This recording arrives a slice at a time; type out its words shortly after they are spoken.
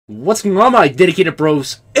What's going on, my dedicated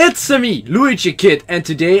bros? It's me, Luigikid, and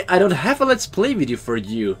today I don't have a let's play video for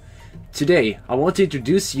you. Today I want to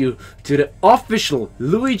introduce you to the official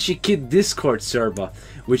Luigikid Discord server,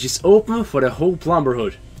 which is open for the whole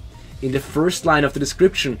Plumberhood. In the first line of the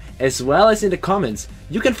description, as well as in the comments,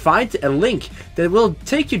 you can find a link that will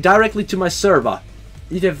take you directly to my server.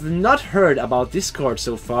 If you have not heard about Discord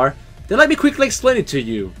so far, then let me quickly explain it to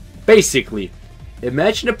you. Basically,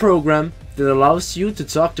 imagine a program that allows you to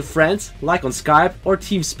talk to friends like on Skype or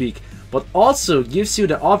TeamSpeak, but also gives you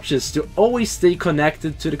the options to always stay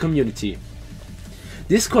connected to the community.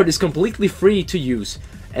 Discord is completely free to use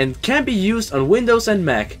and can be used on Windows and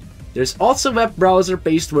Mac. There's also a web browser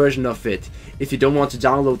based version of it if you don't want to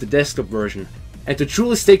download the desktop version. And to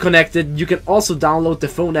truly stay connected, you can also download the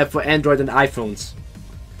phone app for Android and iPhones.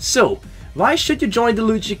 So, why should you join the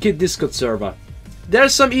Luigikid Discord server? There are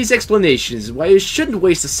some easy explanations why you shouldn't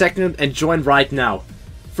waste a second and join right now.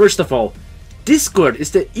 First of all, Discord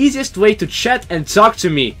is the easiest way to chat and talk to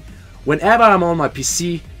me. Whenever I'm on my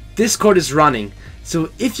PC, Discord is running. So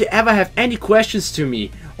if you ever have any questions to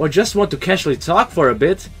me or just want to casually talk for a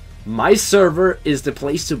bit, my server is the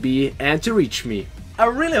place to be and to reach me. I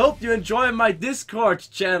really hope you enjoy my Discord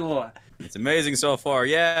channel. It's amazing so far,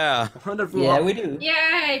 yeah. Wonderful. Yeah, we do.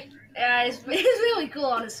 Yay! Yeah, it's really cool,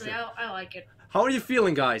 honestly. I like it. How are you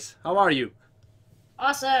feeling, guys? How are you?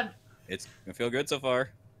 Awesome. I feel good so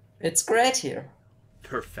far. It's great here.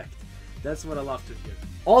 Perfect. That's what I love to hear.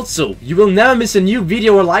 Also, you will never miss a new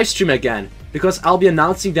video or live stream again, because I'll be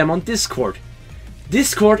announcing them on Discord.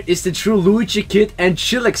 Discord is the true Luigikid and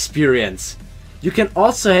chill experience. You can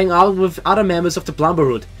also hang out with other members of the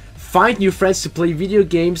Plumberhood, find new friends to play video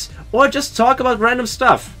games, or just talk about random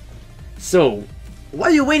stuff. So,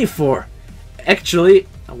 what are you waiting for? Actually,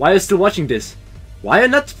 why are you still watching this? Why are you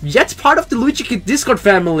not yet part of the Luigikid Discord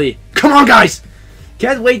family? Come on, guys!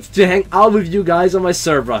 Can't wait to hang out with you guys on my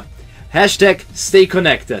server. Hashtag stay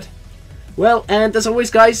connected. Well, and as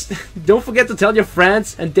always, guys, don't forget to tell your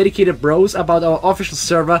friends and dedicated bros about our official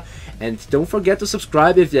server, and don't forget to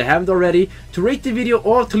subscribe if you haven't already, to rate the video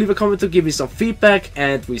or to leave a comment to give me some feedback,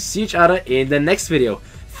 and we see each other in the next video.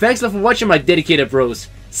 Thanks a lot for watching, my dedicated bros.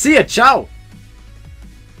 See ya, ciao!